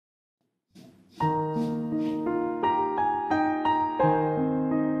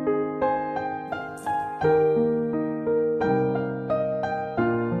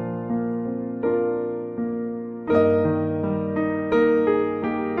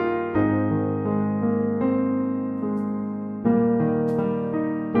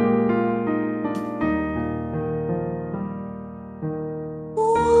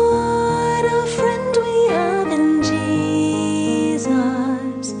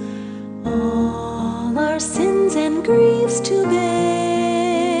griefs to bear.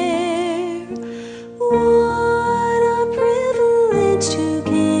 What a privilege to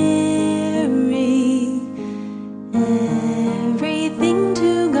carry everything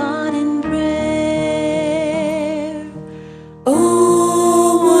to God in prayer.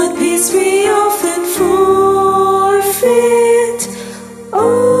 Oh, what peace we often forfeit.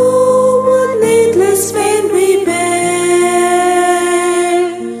 Oh, what needless pain we bear.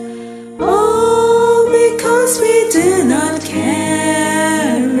 Oh, because we do not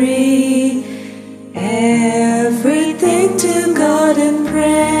carry everything to God in prayer.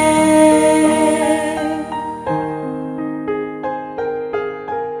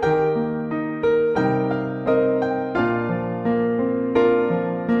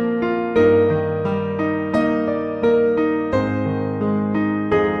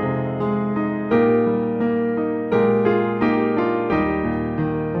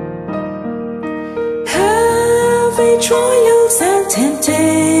 Trials and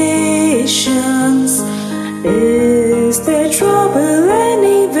temptations, is there trouble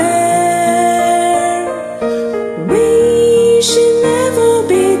anywhere? We should never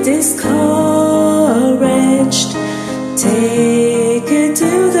be discouraged. Take it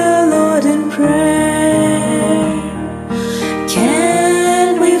to the Lord in prayer.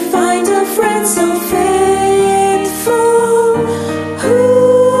 Can we find a friend so faithful, who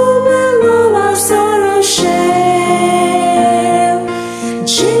will all our sorrow share?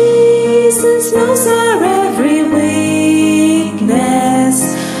 Jesus knows our every weakness.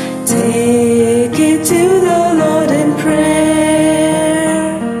 Take it to the Lord in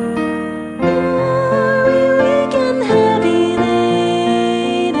prayer. Weary, weak and heavy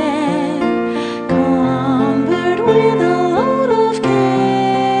laden, cumbered with a load of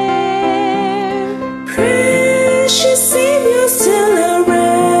care. Precious Savior, still a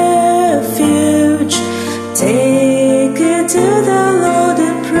refuge. Take it to the Lord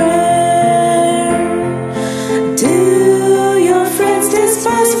in prayer.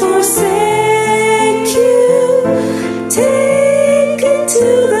 Forsake you, take it to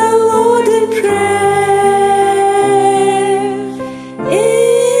the Lord in prayer.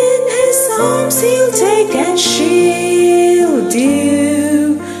 In His arms He'll take and shield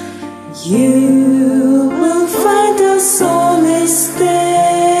you. You will find a solace there.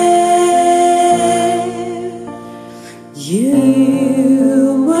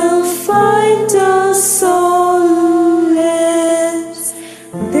 You will find a solace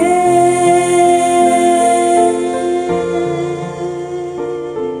there.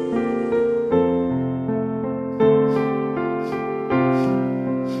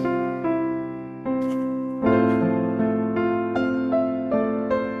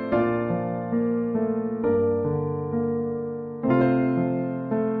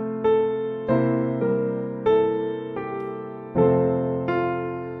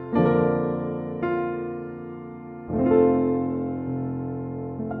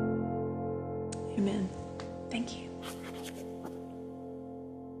 Amen. Thank you.